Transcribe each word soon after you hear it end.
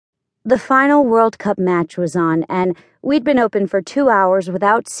The final World Cup match was on, and we'd been open for 2 hours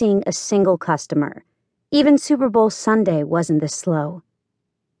without seeing a single customer. Even Super Bowl Sunday wasn't this slow.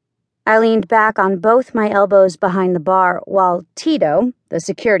 I leaned back on both my elbows behind the bar while Tito, the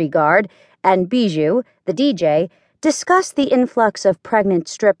security guard, and Bijou, the DJ, discussed the influx of pregnant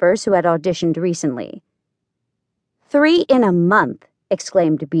strippers who had auditioned recently. 3 in a month,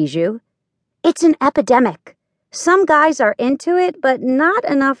 exclaimed Bijou. It's an epidemic. Some guys are into it, but not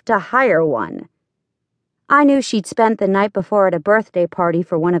enough to hire one. I knew she'd spent the night before at a birthday party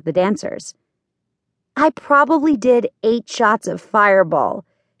for one of the dancers. I probably did 8 shots of Fireball,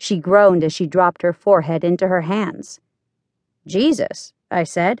 she groaned as she dropped her forehead into her hands. Jesus, I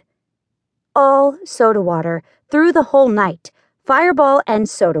said. All soda water, through the whole night. Fireball and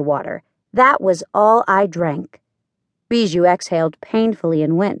soda water. That was all I drank. Bijou exhaled painfully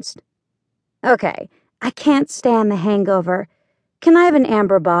and winced. Okay, I can't stand the hangover. Can I have an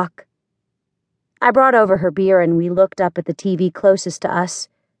amber bock? I brought over her beer and we looked up at the TV closest to us.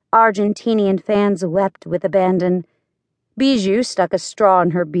 Argentinian fans wept with abandon. Bijou stuck a straw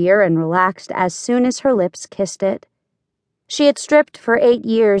in her beer and relaxed as soon as her lips kissed it. She had stripped for 8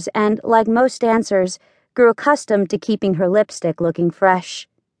 years and, like most dancers, grew accustomed to keeping her lipstick looking fresh.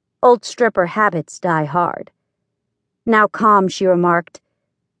 Old stripper habits die hard. Now calm, she remarked,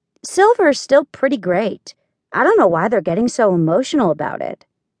 Silver's still pretty great. I don't know why they're getting so emotional about it.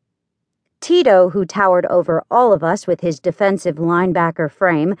 Tito, who towered over all of us with his defensive linebacker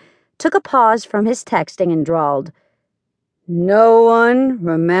frame, took a pause from his texting and drawled, No one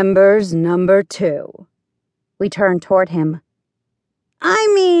remembers number 2. We turned toward him.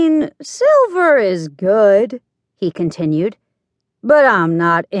 I mean, Silver is good, he continued, but I'm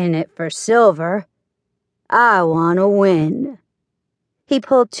not in it for Silver. I want to win. He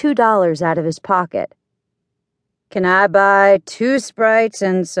pulled $2 out of his pocket. Can I buy 2 Sprites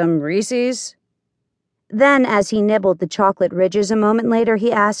and some Reese's? Then, as he nibbled the chocolate ridges a moment later,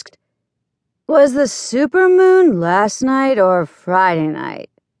 he asked, Was the supermoon last night or Friday night?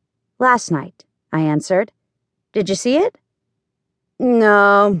 Last night, I answered. Did you see it?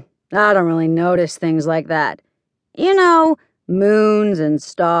 No, I don't really notice things like that. You know, moons and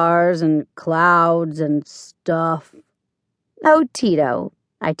stars and clouds and stuff. Oh, Tito,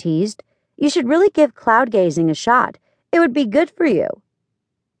 I teased, you should really give cloud gazing a shot. It would be good for you.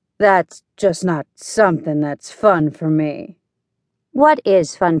 That's just not something that's fun for me. What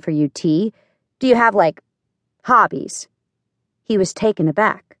is fun for you, T? Do you have, hobbies? He was taken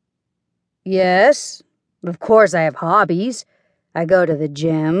aback. Yes, of course I have hobbies. I go to the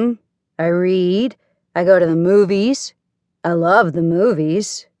gym. I read. I go to the movies. I love the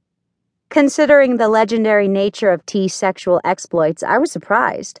movies. Considering the legendary nature of T's sexual exploits, I was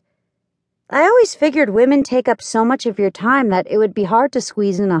surprised. I always figured women take up so much of your time that it would be hard to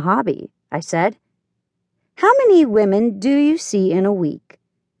squeeze in a hobby, I said. How many women do you see in a week?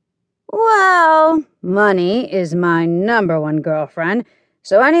 Well, money is my number 1 girlfriend,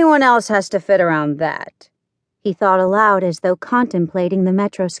 so anyone else has to fit around that. He thought aloud as though contemplating the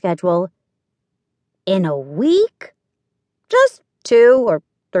metro schedule. In a week? Just 2 or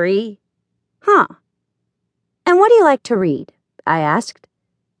 3. Huh. And what do you like to read? I asked.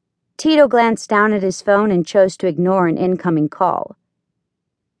 Tito glanced down at his phone and chose to ignore an incoming call.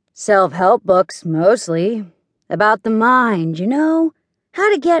 Self-help books, mostly. About the mind, you know?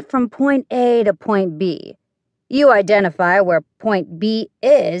 How to get from point A to point B. You identify where point B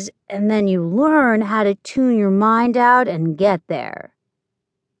is, and then you learn how to tune your mind out and get there.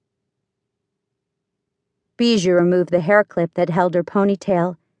 Bijou removed the hair clip that held her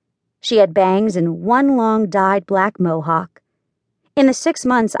ponytail. She had bangs and 1 long dyed black mohawk. In the 6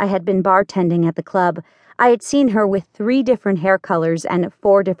 months I had been bartending at the club, I had seen her with 3 different hair colors and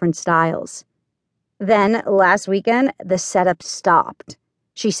 4 different styles. Then, last weekend, the setup stopped,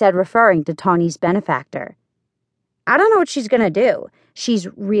 she said, referring to Tawny's benefactor. I don't know what she's gonna do. She's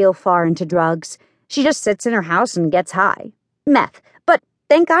real far into drugs. She just sits in her house and gets high. Meth. But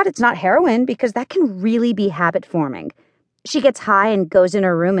thank God it's not heroin, because that can really be habit-forming. She gets high and goes in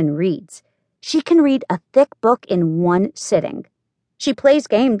her room and reads. She can read a thick book in 1 sitting. She plays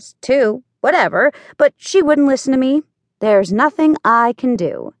games, too, whatever, but she wouldn't listen to me. There's nothing I can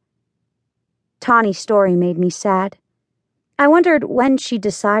do. Tawny's story made me sad. I wondered when she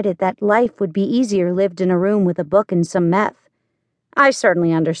decided that life would be easier lived in a room with a book and some meth. I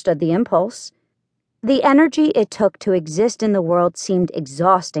certainly understood the impulse. The energy it took to exist in the world seemed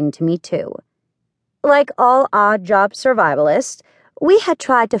exhausting to me, too. Like all odd-job survivalists, we had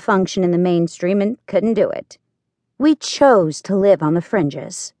tried to function in the mainstream and couldn't do it. We chose to live on the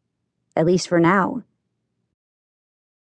fringes. At least for now.